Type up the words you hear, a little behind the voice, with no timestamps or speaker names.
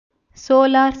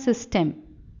Solar system.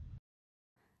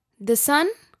 The sun,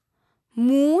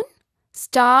 moon,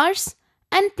 stars,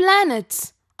 and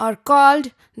planets are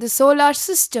called the solar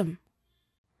system.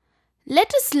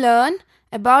 Let us learn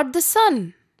about the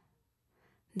sun.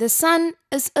 The sun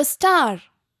is a star.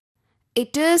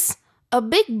 It is a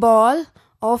big ball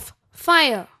of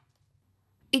fire.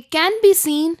 It can be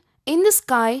seen in the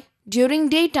sky during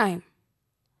daytime.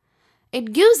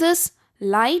 It gives us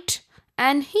light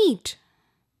and heat.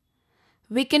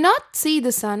 We cannot see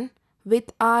the sun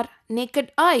with our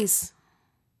naked eyes.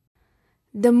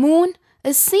 The moon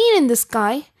is seen in the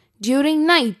sky during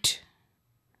night.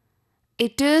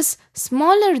 It is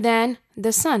smaller than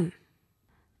the sun.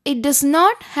 It does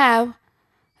not have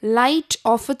light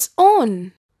of its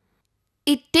own.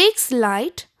 It takes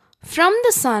light from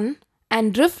the sun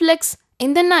and reflects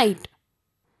in the night.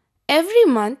 Every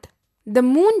month, the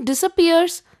moon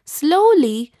disappears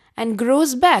slowly and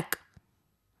grows back.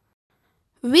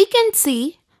 We can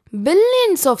see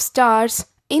billions of stars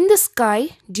in the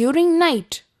sky during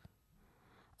night.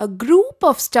 A group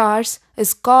of stars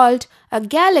is called a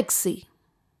galaxy.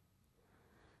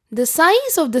 The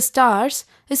size of the stars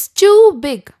is too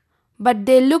big, but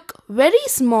they look very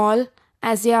small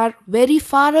as they are very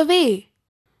far away.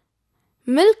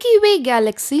 Milkyway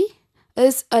galaxy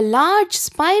is a large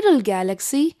spiral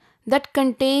galaxy that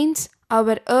contains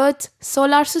our Earth's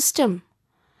solar system.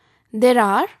 There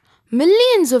are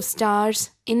millions of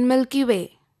stars in Milky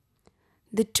Way.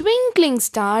 The twinkling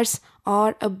stars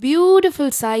are a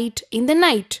beautiful sight in the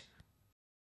night.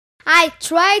 I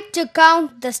try to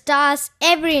count the stars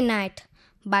every night,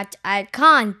 but I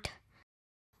can't.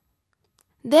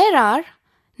 There are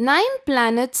 9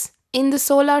 planets in the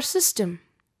solar system.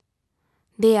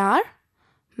 They are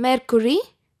Mercury,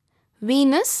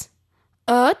 Venus,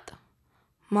 Earth,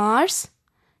 Mars,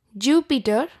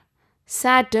 Jupiter,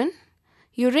 Saturn,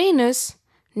 Uranus,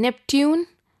 Neptune,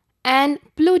 and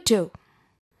Pluto.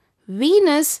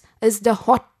 Venus is the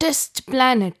hottest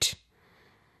planet.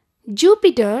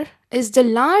 Jupiter is the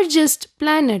largest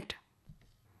planet.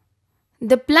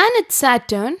 The planet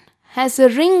Saturn has a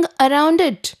ring around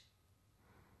it.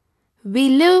 We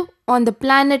live on the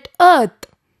planet Earth.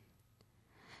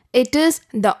 It is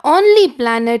the only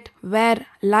planet where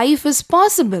life is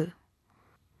possible.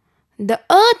 The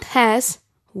Earth has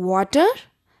water,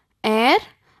 air,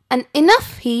 and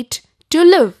enough heat to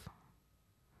live.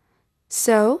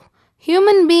 So,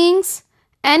 human beings,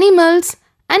 animals,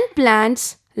 and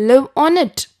plants live on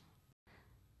it.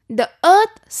 The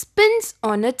Earth spins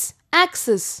on its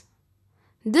axis.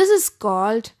 This is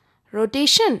called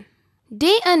rotation.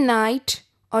 Day and night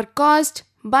are caused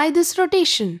by this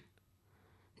rotation.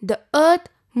 The Earth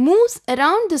moves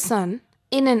around the Sun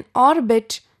in an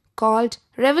orbit called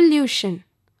revolution.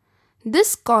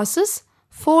 This causes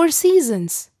 4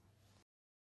 seasons.